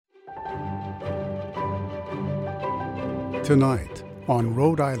Tonight on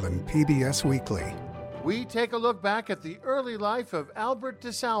Rhode Island PBS Weekly. We take a look back at the early life of Albert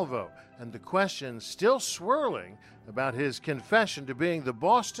DeSalvo and the questions still swirling about his confession to being the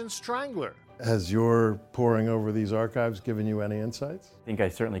Boston Strangler. Has your poring over these archives given you any insights? I think I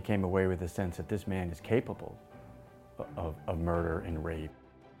certainly came away with a sense that this man is capable of murder and rape.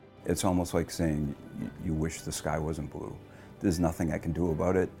 It's almost like saying you wish the sky wasn't blue. There's nothing I can do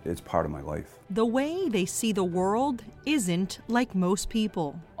about it. It's part of my life. The way they see the world isn't like most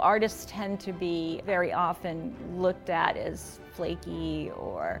people. Artists tend to be very often looked at as flaky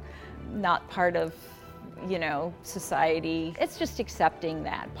or not part of, society. It's just accepting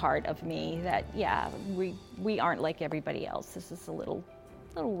that part of me that, we aren't like everybody else. This is a little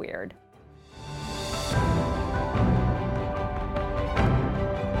weird.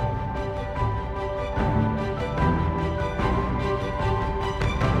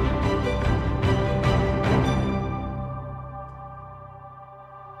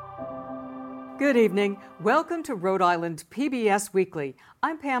 Good evening. Welcome to Rhode Island PBS Weekly.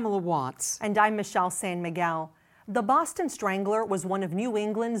 I'm Pamela Watts. And I'm Michelle San Miguel. The Boston Strangler was one of New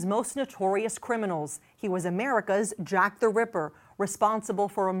England's most notorious criminals. He was America's Jack the Ripper, responsible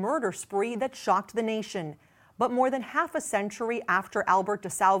for a murder spree that shocked the nation. But more than half a century after Albert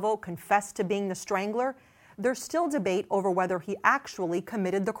DeSalvo confessed to being the Strangler, there's still debate over whether he actually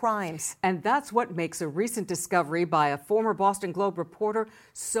committed the crimes. And that's what makes a recent discovery by a former Boston Globe reporter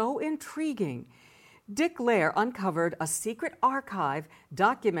so intriguing. Dick Lair uncovered a secret archive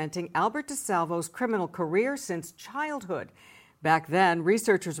documenting Albert DeSalvo's criminal career since childhood. Back then,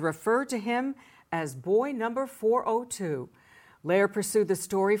 researchers referred to him as Boy Number 402. Lair pursued the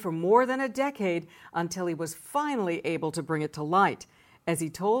story for more than a decade until he was finally able to bring it to light, as he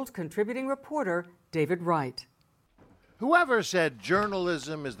told contributing reporter David Wright. Whoever said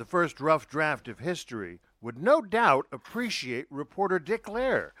journalism is the first rough draft of history would no doubt appreciate reporter Dick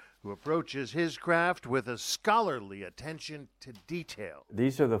Lair, who approaches his craft with a scholarly attention to detail.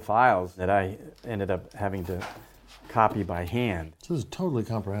 These are the files that I ended up having to copy by hand. This is totally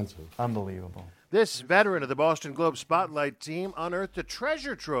comprehensive. Unbelievable. This veteran of the Boston Globe Spotlight team unearthed a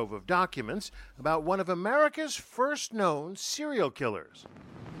treasure trove of documents about one of America's first known serial killers.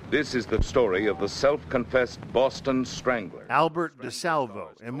 This is the story of the self-confessed Boston Strangler. Albert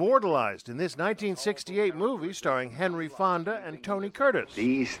DeSalvo, immortalized in this 1968 movie starring Henry Fonda and Tony Curtis.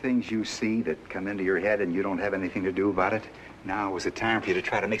 These things you see that come into your head and you don't have anything to do about it, now is the time for you to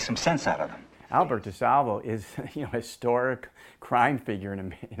try to make some sense out of them. Albert DeSalvo is, a historic crime figure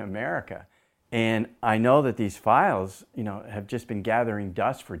in America. And I know that these files, have just been gathering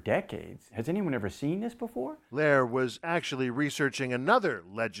dust for decades. Has anyone ever seen this before? Lair was actually researching another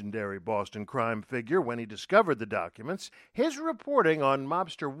legendary Boston crime figure when he discovered the documents. His reporting on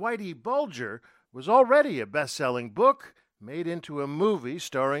mobster Whitey Bulger was already a best-selling book made into a movie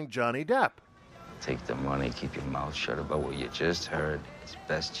starring Johnny Depp. Take the money, keep your mouth shut about what you just heard. It's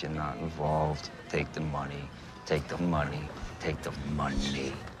best you're not involved. Take the money, take the money, take the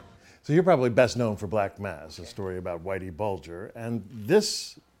money. So you're probably best known for Black Mass, a story about Whitey Bulger. And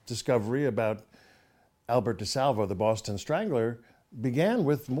this discovery about Albert DeSalvo, the Boston Strangler, began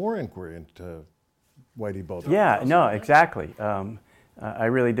with more inquiry into Whitey Bulger. Yeah, no, exactly. I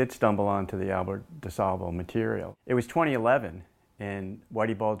really did stumble onto the Albert DeSalvo material. It was 2011, and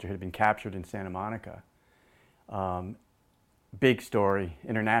Whitey Bulger had been captured in Santa Monica. Big story,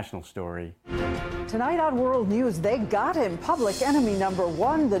 international story. Tonight on World News, they got him. Public enemy number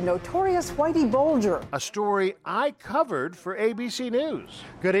one, the notorious Whitey Bulger. A story I covered for ABC News.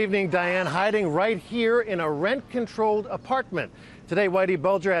 Good evening, Diane. Hiding right here in a rent-controlled apartment. Today, Whitey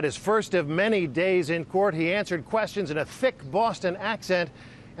Bulger had his first of many days in court. He answered questions in a thick Boston accent.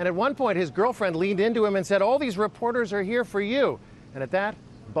 And at one point, his girlfriend leaned into him and said, "All these reporters are here for you." And at that,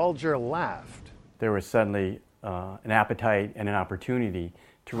 Bulger laughed. There was suddenly an appetite and an opportunity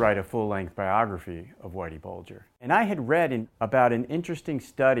to write a full-length biography of Whitey Bulger. And I had read about an interesting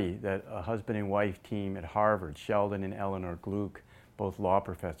study that a husband and wife team at Harvard, Sheldon and Eleanor Gluck, both law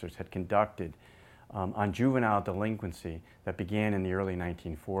professors, had conducted on juvenile delinquency that began in the early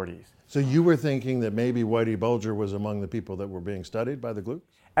 1940s. So you were thinking that maybe Whitey Bulger was among the people that were being studied by the Glucks?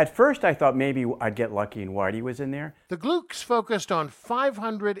 At first, I thought maybe I'd get lucky and Whitey was in there. The Glucks focused on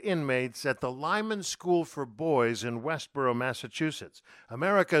 500 inmates at the Lyman School for Boys in Westborough, Massachusetts,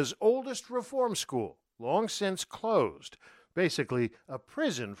 America's oldest reform school, long since closed. Basically, a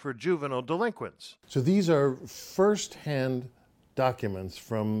prison for juvenile delinquents. So these are first-hand documents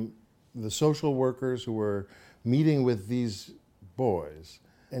from the social workers who were meeting with these boys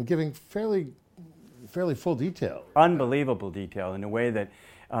and giving fairly full detail. Unbelievable detail in a way that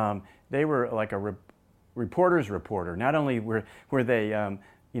they were like reporter's reporter. Not only were they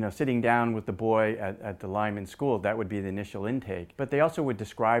sitting down with the boy at the Lyman School, that would be the initial intake, but they also would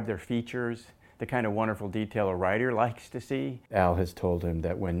describe their features, the kind of wonderful detail a writer likes to see. Al has told him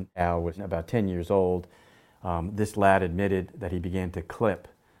that when Al was about 10 years old, this lad admitted that he began to clip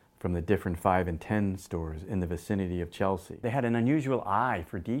from the different 5 and 10 stores in the vicinity of Chelsea. They had an unusual eye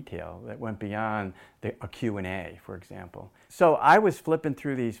for detail that went beyond a Q&A, for example. So I was flipping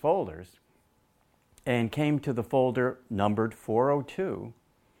through these folders and came to the folder numbered 402,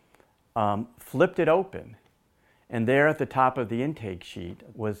 flipped it open, and there at the top of the intake sheet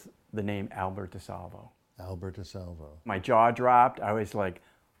was the name Albert DeSalvo. Albert DeSalvo. My jaw dropped. I was like,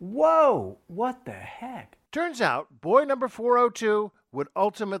 whoa, what the heck? Turns out, boy number 402 would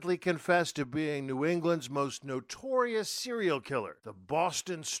ultimately confess to being New England's most notorious serial killer, the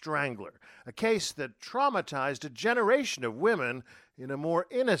Boston Strangler, a case that traumatized a generation of women in a more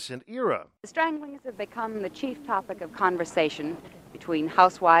innocent era. Stranglings have become the chief topic of conversation between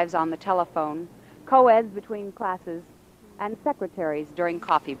housewives on the telephone, co-eds between classes, and secretaries during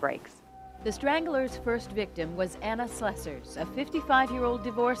coffee breaks. The Strangler's first victim was Anna Slessers, a 55-year-old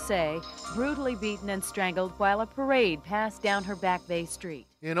divorcee, brutally beaten and strangled while a parade passed down her Back Bay street.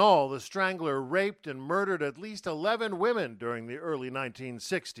 In all, the Strangler raped and murdered at least 11 women during the early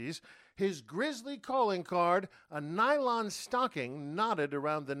 1960s. His grisly calling card, a nylon stocking knotted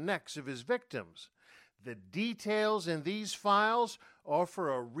around the necks of his victims. The details in these files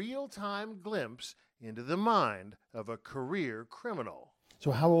offer a real-time glimpse into the mind of a career criminal. So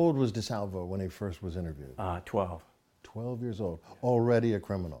how old was DeSalvo when he first was interviewed? 12. 12 years old. Already a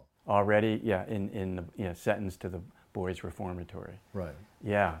criminal. Already, yeah, sentenced to the boys' reformatory. Right.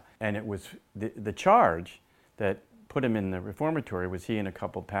 Yeah, and it was the charge that put him in the reformatory was he and a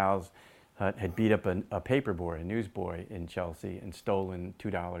couple pals had beat up a paper boy, a newsboy in Chelsea, and stolen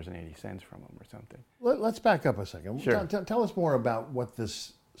 $2.80 from him or something. Let's back up a second. Sure. Tell us more about what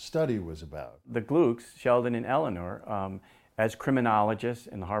this study was about. The Glukes, Sheldon and Eleanor, as criminologists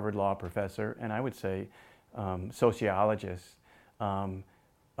and the Harvard Law professor, and I would say sociologists, one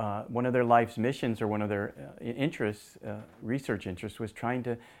of their life's missions or one of their interests, research interests, was trying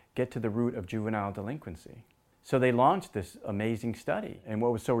to get to the root of juvenile delinquency. So they launched this amazing study. And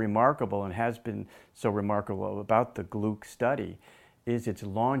what was so remarkable and has been so remarkable about the Gluck study is it's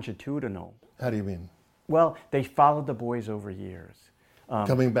longitudinal. How do you mean? Well, they followed the boys over years.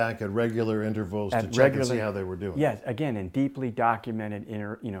 Coming back at regular intervals to check and see how they were doing. Yes, again, in deeply documented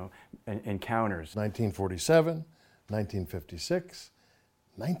encounters. 1947, 1956,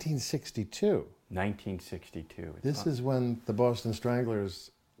 1962. 1962. This is when the Boston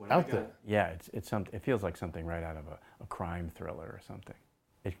Stranglers out there. Yeah, it feels like something right out of a crime thriller or something.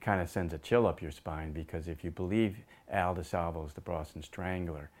 It kind of sends a chill up your spine because if you believe Al DeSalvo is the Boston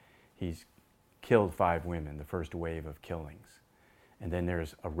Strangler, he's killed 5 women, the first wave of killings. And then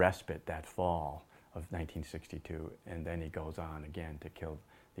there's a respite that fall of 1962, and then he goes on again to kill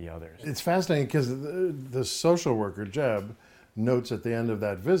the others. It's fascinating because the social worker, Jeb, notes at the end of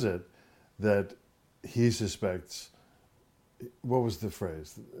that visit that he suspects, what was the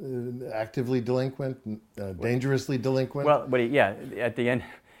phrase? Actively delinquent, dangerously delinquent? Well, but at the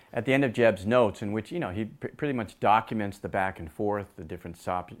end of Jeb's notes, in which he pretty much documents the back and forth, the different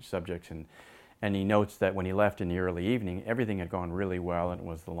subjects, and he notes that when he left in the early evening, everything had gone really well, and it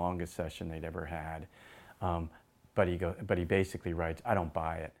was the longest session they'd ever had. But he basically writes, "I don't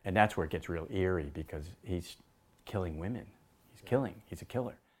buy it," and that's where it gets real eerie because he's killing women. He's a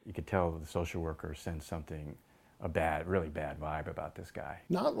killer. You could tell the social worker sensed something. Really bad vibe about this guy.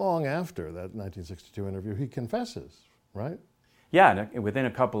 Not long after that 1962 interview, he confesses, right? Yeah, and within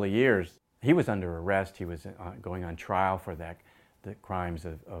a couple of years, he was under arrest. He was going on trial for the crimes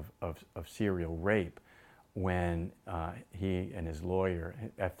of serial rape when he and his lawyer,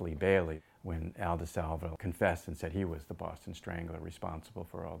 F. Lee Bailey, when Al DeSalvo confessed and said he was the Boston Strangler responsible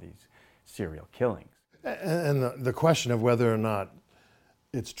for all these serial killings. And the question of whether or not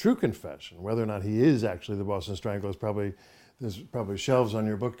it's true confession, whether or not he is actually the Boston Strangler, there's probably shelves on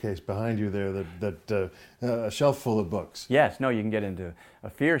your bookcase behind you there a shelf full of books. Yes, no, you can get into a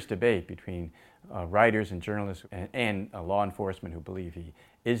fierce debate between writers and journalists and law enforcement who believe he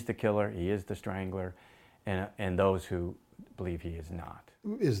is the killer, he is the strangler, and those who believe he is not.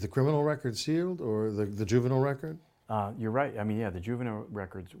 Is the criminal record sealed or the juvenile record? You're right. I mean, yeah, the juvenile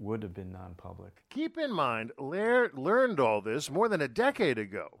records would have been non-public. Keep in mind, Laird learned all this more than a decade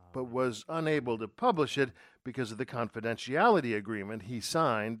ago, but was unable to publish it because of the confidentiality agreement he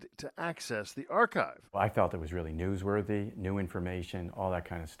signed to access the archive. Well, I felt it was really newsworthy, new information, all that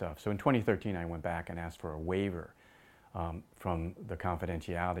kind of stuff. So in 2013, I went back and asked for a waiver from the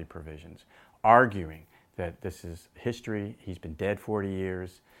confidentiality provisions, arguing that this is history. He's been dead 40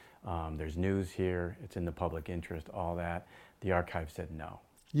 years. There's news here. It's in the public interest, all that. The archive said no.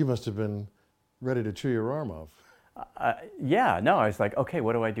 You must have been ready to chew your arm off. Yeah, no, I was like, okay,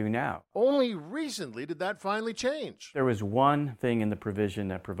 what do I do now? Only recently did that finally change. There was one thing in the provision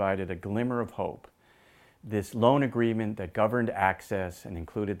that provided a glimmer of hope. This loan agreement that governed access and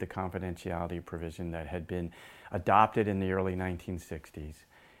included the confidentiality provision that had been adopted in the early 1960s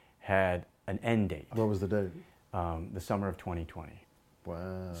had an end date. What was the date? The summer of 2020.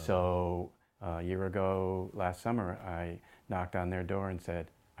 Wow. So a year ago, last summer, I knocked on their door and said,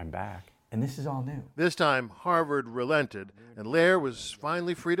 I'm back. And this is all new. This time, Harvard relented, and Lair was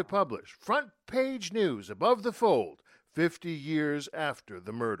finally free to publish. Front page news above the fold, 50 years after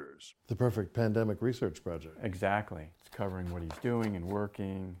the murders. The perfect pandemic research project. Exactly. It's covering what he's doing and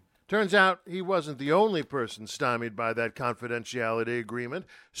working. Turns out he wasn't the only person stymied by that confidentiality agreement.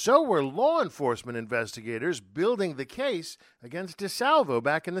 So were law enforcement investigators building the case against DeSalvo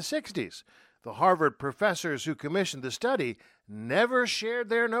back in the 60s. The Harvard professors who commissioned the study never shared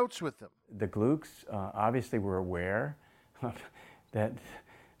their notes with them. The Glukes obviously were aware that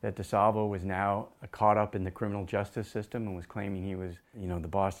DeSalvo was now caught up in the criminal justice system and was claiming he was, the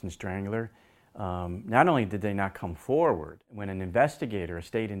Boston Strangler. Not only did they not come forward, when an investigator, a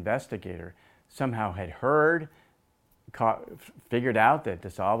state investigator, somehow had figured out that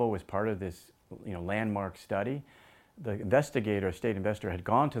DeSalvo was part of this, landmark study, the investigator, a state investigator, had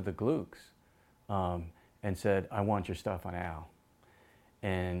gone to the Glukes and said, I want your stuff on Al.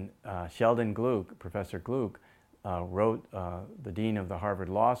 And Sheldon Gluck, Professor Gluck, wrote the dean of the Harvard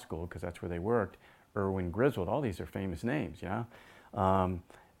Law School, because that's where they worked, Irwin Griswold, all these are famous names,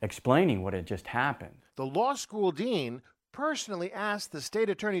 explaining what had just happened. The law school dean personally asked the state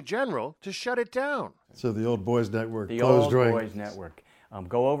attorney general to shut it down. So the old boys network the closed old boys network.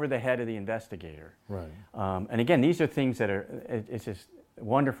 Go over the head of the investigator. Right. And again, these are things that it's just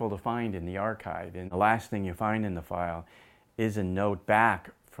wonderful to find in the archive. And the last thing you find in the file is a note back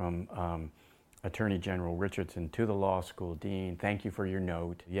from Attorney General Richardson to the law school dean. Thank you for your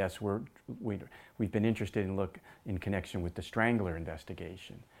note. Yes, we've been interested in connection with the Strangler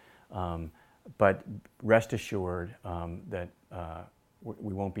investigation. But rest assured that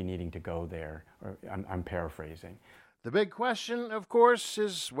we won't be needing to go there. I'm paraphrasing. The big question, of course,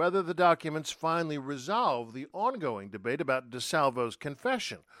 is whether the documents finally resolve the ongoing debate about DeSalvo's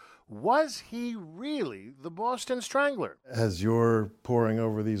confession. Was he really the Boston Strangler? Has your poring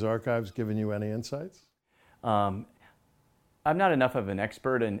over these archives given you any insights? I'm not enough of an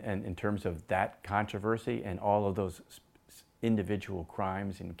expert in terms of that controversy and all of those individual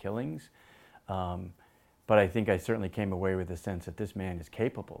crimes and killings. But I think I certainly came away with the sense that this man is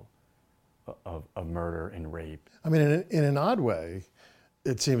capable of murder and rape. I mean, in an odd way,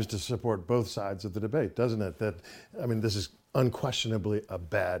 it seems to support both sides of the debate, doesn't it? This is unquestionably a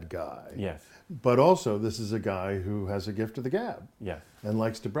bad guy. Yes. But also, this is a guy who has a gift of the gab. Yes. And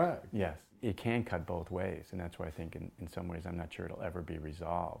likes to brag. Yes. It can cut both ways, and that's why I think in some ways I'm not sure it'll ever be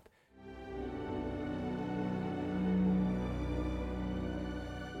resolved.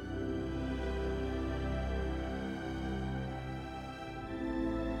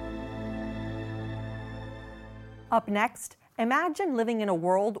 Up next, imagine living in a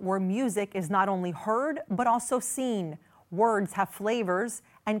world where music is not only heard, but also seen. Words have flavors,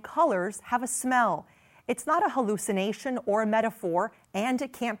 and colors have a smell. It's not a hallucination or a metaphor, and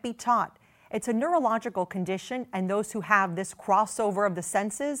it can't be taught. It's a neurological condition, and those who have this crossover of the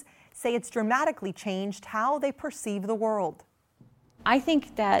senses say it's dramatically changed how they perceive the world. I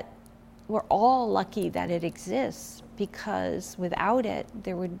think that we're all lucky that it exists, because without it,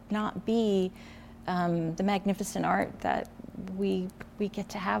 there would not be the magnificent art that we get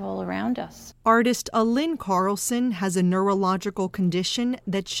to have all around us. Artist Alyn Carlson has a neurological condition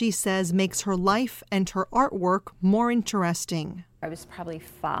that she says makes her life and her artwork more interesting. I was probably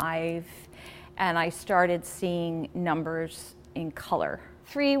 5, and I started seeing numbers in color.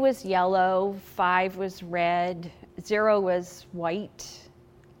 3 was yellow, 5 was red, 0 was white,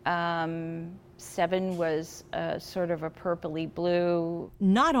 7 was sort of a purpley blue.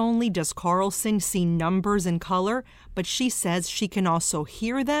 Not only does Carlson see numbers in color, but she says she can also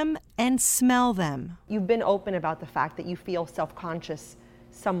hear them and smell them. You've been open about the fact that you feel self-conscious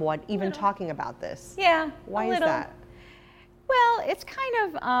somewhat, even talking about this. Yeah. Why is that? Well, it's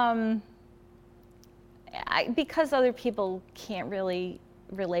kind of because other people can't really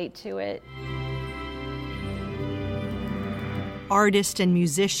relate to it. Artist and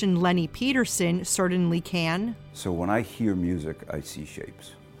musician Lenny Peterson certainly can. So when I hear music, I see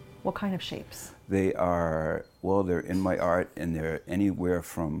shapes. What kind of shapes? They are, well, they're in my art, and they're anywhere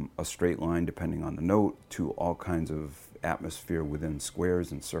from a straight line, depending on the note, to all kinds of atmosphere within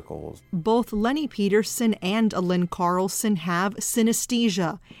squares and circles. Both Lenny Peterson and Lynn Carlson have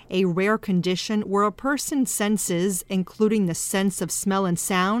synesthesia, a rare condition where a person's senses, including the sense of smell and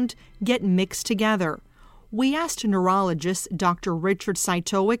sound, get mixed together. We asked neurologist Dr. Richard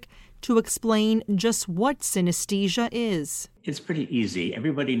Saitowic to explain just what synesthesia is. It's pretty easy.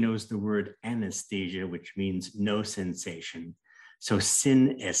 Everybody knows the word anesthesia, which means no sensation. So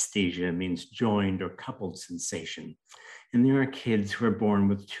synesthesia means joined or coupled sensation. And there are kids who are born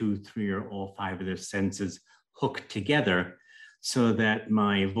with 2, 3, or all 5 of their senses hooked together, so that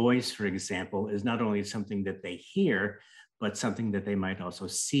my voice, for example, is not only something that they hear, but something that they might also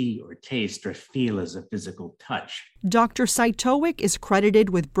see or taste or feel as a physical touch. Dr. Saitowic is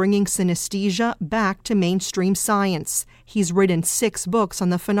credited with bringing synesthesia back to mainstream science. He's written 6 books on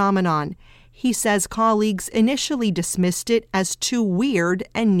the phenomenon. He says colleagues initially dismissed it as too weird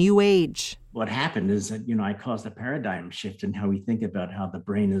and new age. What happened is that, I caused a paradigm shift in how we think about how the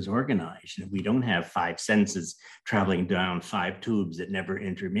brain is organized. We don't have 5 senses traveling down 5 tubes that never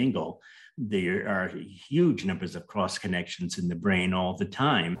intermingle. There are huge numbers of cross connections in the brain all the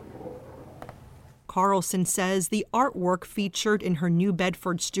time. Carlson says the artwork featured in her New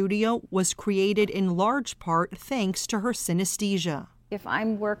Bedford studio was created in large part thanks to her synesthesia. If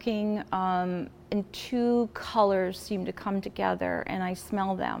I'm working and 2 colors seem to come together and I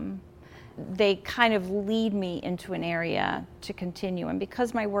smell them, they kind of lead me into an area to continue. And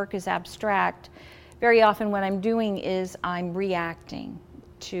because my work is abstract, very often what I'm doing is I'm reacting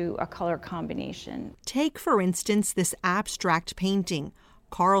to a color combination. Take, for instance, this abstract painting.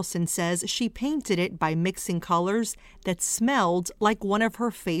 Carlson says she painted it by mixing colors that smelled like one of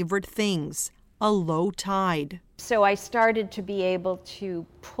her favorite things, a low tide. So I started to be able to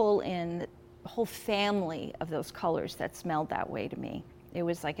pull in the whole family of those colors that smelled that way to me. It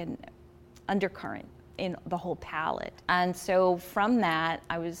was like an undercurrent in the whole palette. And so from that,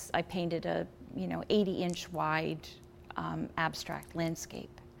 I painted a 80-inch wide abstract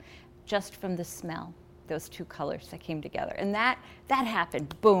landscape just from the smell, those 2 colors that came together. And that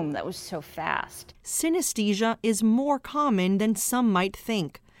happened, boom, that was so fast. Synesthesia is more common than some might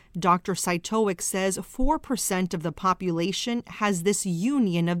think. Dr. Saitowic says 4% of the population has this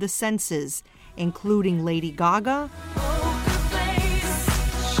union of the senses, including Lady Gaga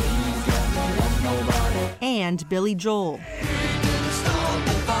and Billy Joel.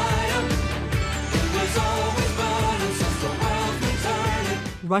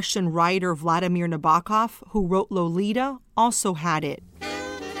 Russian writer Vladimir Nabokov, who wrote Lolita, also had it.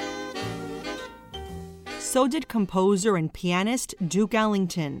 So did composer and pianist Duke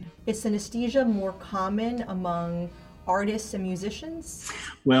Ellington. Is synesthesia more common among artists and musicians?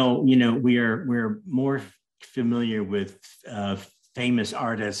 Well, we're more familiar with famous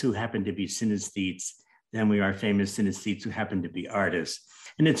artists who happen to be synesthetes than we are famous synesthetes who happen to be artists.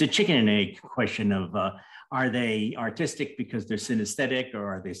 And it's a chicken and egg question of are they artistic because they're synesthetic, or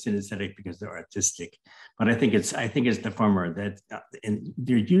are they synesthetic because they're artistic? But I think it's the former, that and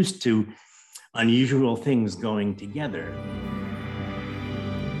they're used to unusual things going together.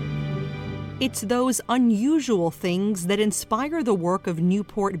 It's those unusual things that inspire the work of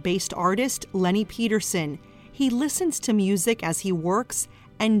Newport-based artist Lenny Peterson. He listens to music as he works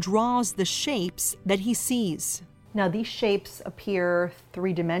and draws the shapes that he sees. Now, these shapes appear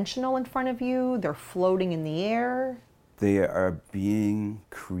 3-dimensional in front of you. They're floating in the air. They are being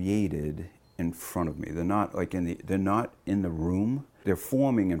created in front of me. They're not they're not in the room. They're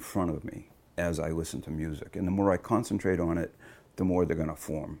forming in front of me as I listen to music. And the more I concentrate on it, the more they're going to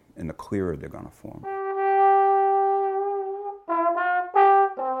form, and the clearer they're going to form.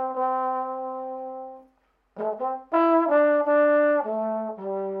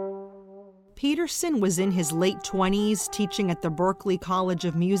 Peterson was in his late 20s teaching at the Berklee College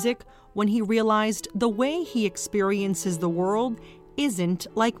of Music when he realized the way he experiences the world isn't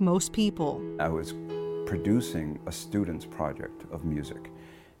like most people. I was producing a student's project of music,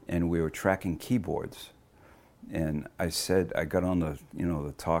 and we were tracking keyboards. And I got on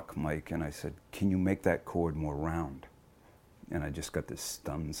the talk mic, and I said, "Can you make that chord more round?" And I just got this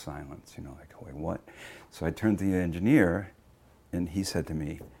stunned silence, like, wait, what? So I turned to the engineer, and he said to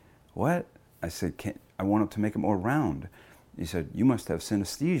me, "What?" I said, I want to make it more round. He said, "You must have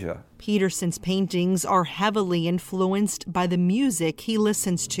synesthesia." Peterson's paintings are heavily influenced by the music he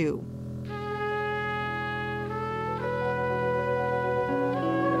listens to.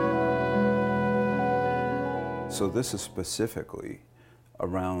 So this is specifically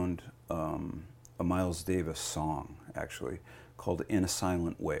around a Miles Davis song, actually, called In a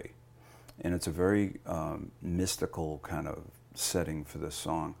Silent Way. And it's a very mystical kind of setting for this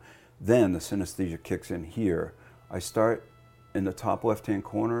song. Then the synesthesia kicks in here. I start in the top left-hand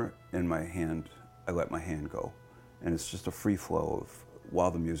corner, and I let my hand go. And it's just a free flow of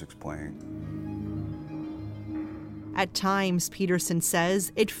while the music's playing. At times, Peterson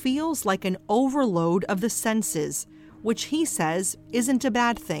says, it feels like an overload of the senses, which he says isn't a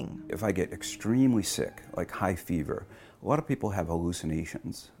bad thing. If I get extremely sick, like high fever, a lot of people have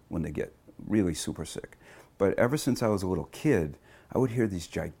hallucinations when they get really super sick. But ever since I was a little kid, I would hear these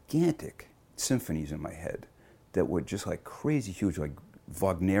gigantic symphonies in my head that were just like crazy huge, like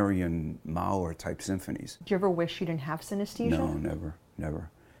Wagnerian Mahler type symphonies. Do you ever wish you didn't have synesthesia? No, never.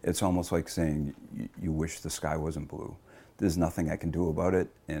 It's almost like saying you wish the sky wasn't blue. There's nothing I can do about it,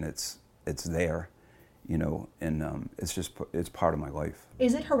 and it's there, you know, and it's part of my life.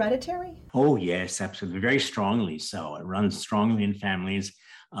 Is it hereditary? Oh yes, absolutely, very strongly so. It runs strongly in families.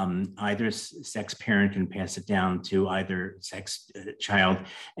 Either sex parent can pass it down to either sex child,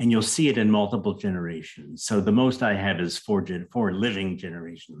 and you'll see it in multiple generations. So the most I have is four living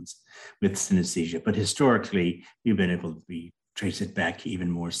generations with synesthesia, but historically we've been able to trace it back even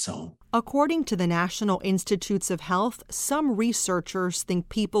more so. According to the National Institutes of Health, some researchers think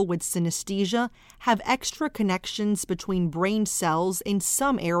people with synesthesia have extra connections between brain cells in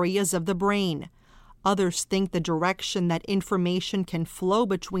some areas of the brain. Others think the direction that information can flow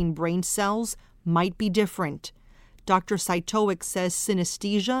between brain cells might be different. Dr. Saitowic says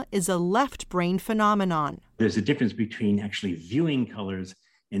synesthesia is a left brain phenomenon. There's a difference between actually viewing colors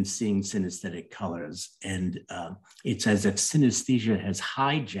and seeing synesthetic colors. And it's as if synesthesia has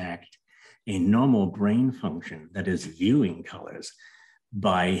hijacked a normal brain function, that is viewing colors,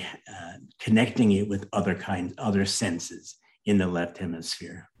 by connecting it with other senses in the left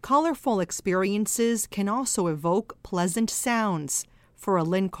hemisphere. Colorful experiences can also evoke pleasant sounds. For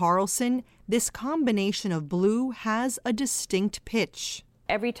Lynn Carlson, this combination of blue has a distinct pitch.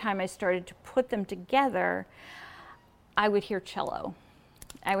 Every time I started to put them together, I would hear cello.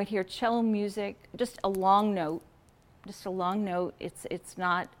 I would hear cello music, just a long note. It's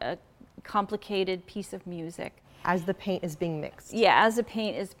not a complicated piece of music. As the paint is being mixed? Yeah, as the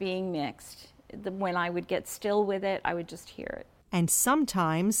paint is being mixed. When I would get still with it, I would just hear it. And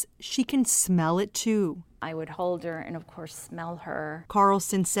sometimes she can smell it too. I would hold her and, of course, smell her.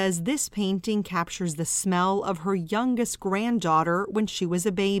 Carlson says this painting captures the smell of her youngest granddaughter when she was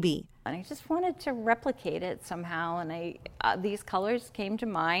a baby. And I just wanted to replicate it somehow, and these colors came to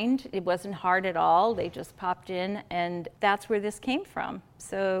mind. It wasn't hard at all. They just popped in, and that's where this came from.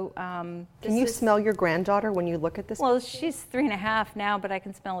 So, can you smell your granddaughter when you look at this? Well, she's 3.5 now, but I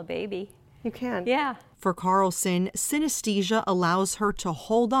can smell a baby. You can? Yeah. For Carlson, synesthesia allows her to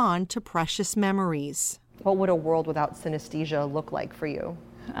hold on to precious memories. What would a world without synesthesia look like for you?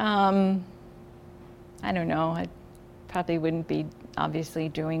 I don't know. I probably wouldn't be obviously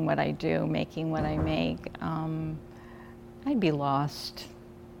doing what I do, making what I make. I'd be lost.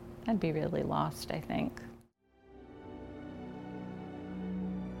 I'd be really lost, I think.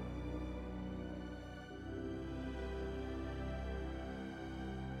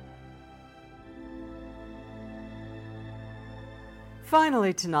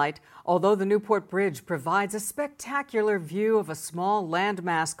 Finally tonight, although the Newport Bridge provides a spectacular view of a small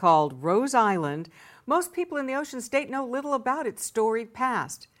landmass called Rhode Island, most people in the Ocean State know little about its storied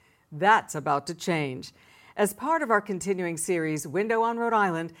past. That's about to change. As part of our continuing series, Window on Rhode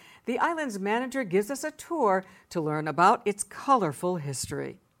Island, the island's manager gives us a tour to learn about its colorful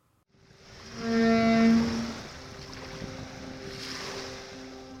history.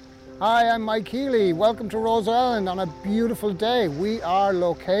 Hi, I'm Mike Healey. Welcome to Rhode Island on a beautiful day. We are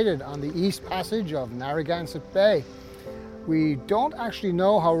located on the East Passage of Narragansett Bay. We don't actually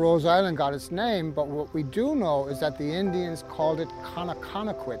know how Rhode Island got its name, but what we do know is that the Indians called it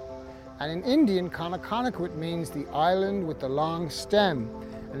Conoconoquet. And in Indian, Conoconoquet means the island with the long stem.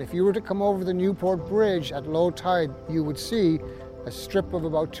 And if you were to come over the Newport Bridge at low tide, you would see a strip of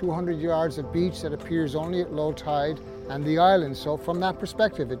about 200 yards of beach that appears only at low tide and the island. So from that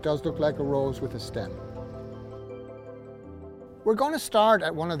perspective, it does look like a rose with a stem. We're going to start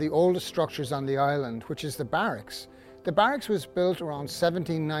at one of the oldest structures on the island, which is the barracks. The barracks was built around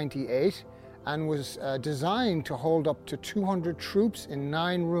 1798 and was designed to hold up to 200 troops in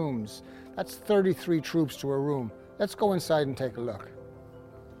 9 rooms. That's 33 troops to a room. Let's go inside and take a look.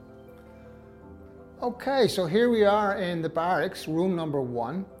 Okay, so here we are in the barracks, room number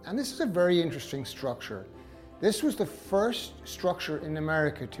 1, and this is a very interesting structure. This was the first structure in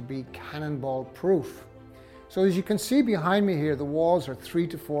America to be cannonball proof. So as you can see behind me here, the walls are 3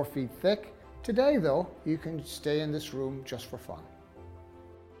 to 4 feet thick, Today, though, you can stay in this room just for fun.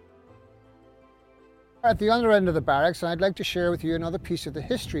 At the other end of the barracks, I'd like to share with you another piece of the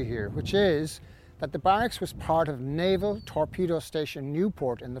history here, which is that the barracks was part of Naval Torpedo Station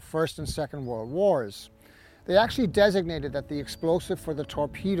Newport in the First and Second World Wars. They actually designated that the explosive for the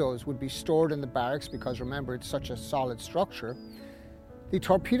torpedoes would be stored in the barracks because, remember, it's such a solid structure. The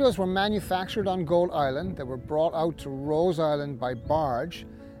torpedoes were manufactured on Goat Island. They were brought out to Rhode Island by barge,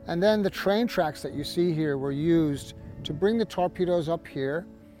 and then the train tracks that you see here were used to bring the torpedoes up here,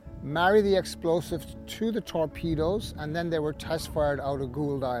 marry the explosives to the torpedoes, and then they were test fired out of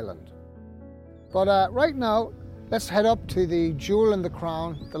Gould Island. But right now, let's head up to the jewel in the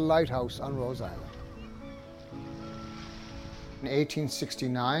crown, the lighthouse on Rhode Island. In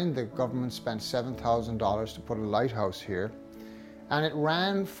 1869, the government spent $7,000 to put a lighthouse here, and it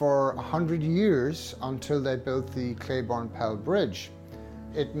ran for 100 years until they built the Claiborne-Pell Bridge.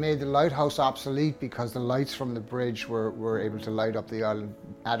 It made the lighthouse obsolete because the lights from the bridge were able to light up the island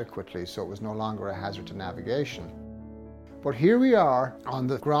adequately, so it was no longer a hazard to navigation. But here we are on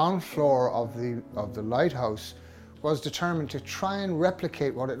the ground floor of the lighthouse. Was determined to try and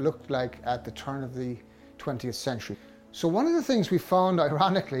replicate what it looked like at the turn of the 20th century. So one of the things we found,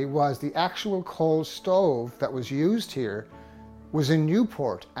 ironically, was the actual coal stove that was used here was in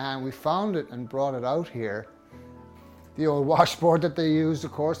Newport, and we found it and brought it out here. The old washboard that they used,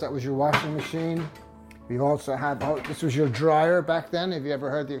 of course, that was your washing machine. We also had, this was your dryer back then. Have you ever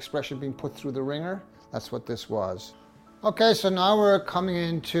heard the expression being put through the ringer? That's what this was. Okay, so now we're coming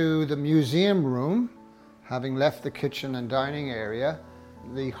into the museum room, having left the kitchen and dining area.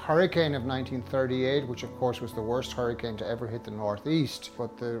 The hurricane of 1938, which of course was the worst hurricane to ever hit the Northeast.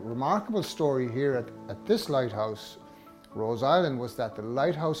 But the remarkable story here at this lighthouse, Rhode Island, was that the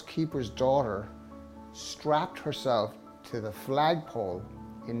lighthouse keeper's daughter strapped herself to the flagpole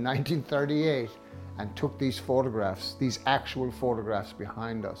in 1938 and took these photographs, these actual photographs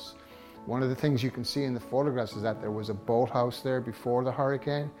behind us. One of the things you can see in the photographs is that there was a boathouse there before the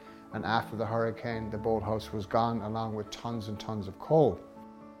hurricane, and after the hurricane the boathouse was gone along with tons and tons of coal.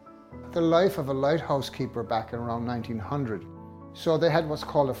 The life of a lighthouse keeper back in around 1900. So they had what's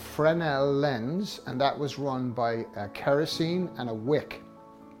called a Fresnel lens, and that was run by kerosene and a wick.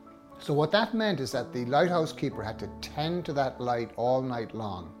 So what that meant is that the lighthouse keeper had to tend to that light all night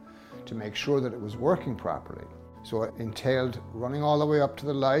long to make sure that it was working properly. So it entailed running all the way up to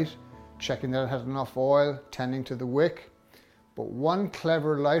the light, checking that it had enough oil, tending to the wick. But one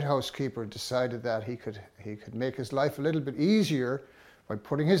clever lighthouse keeper decided that he could make his life a little bit easier by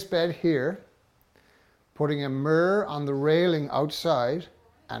putting his bed here, putting a mirror on the railing outside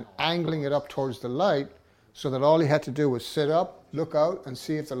and angling it up towards the light, so that all he had to do was sit up, look out, and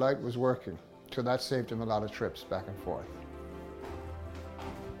see if the light was working. So that saved him a lot of trips back and forth.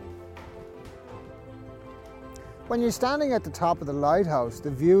 When you're standing at the top of the lighthouse,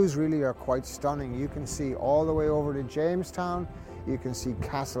 the views really are quite stunning. You can see all the way over to Jamestown, you can see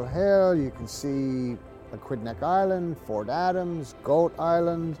Castle Hill, you can see Aquidneck Island, Fort Adams, Goat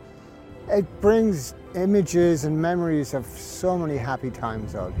Island. It brings images and memories of so many happy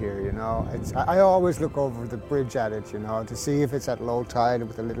times out here, you know. I always look over the bridge at it, you know, to see if it's at low tide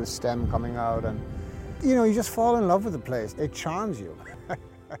with a little stem coming out, and, you know, you just fall in love with the place. It charms you.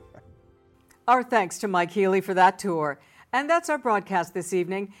 Our thanks to Mike Healey for that tour. And that's our broadcast this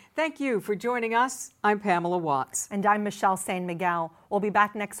evening. Thank you for joining us. I'm Pamela Watts. And I'm Michelle San Miguel. We'll be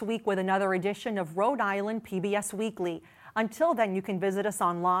back next week with another edition of Rhode Island PBS Weekly. Until then, you can visit us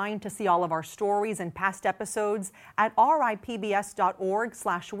online to see all of our stories and past episodes at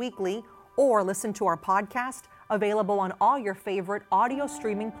ripbs.org/weekly, or listen to our podcast, available on all your favorite audio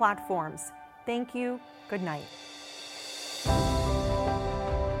streaming platforms. Thank you. Good night.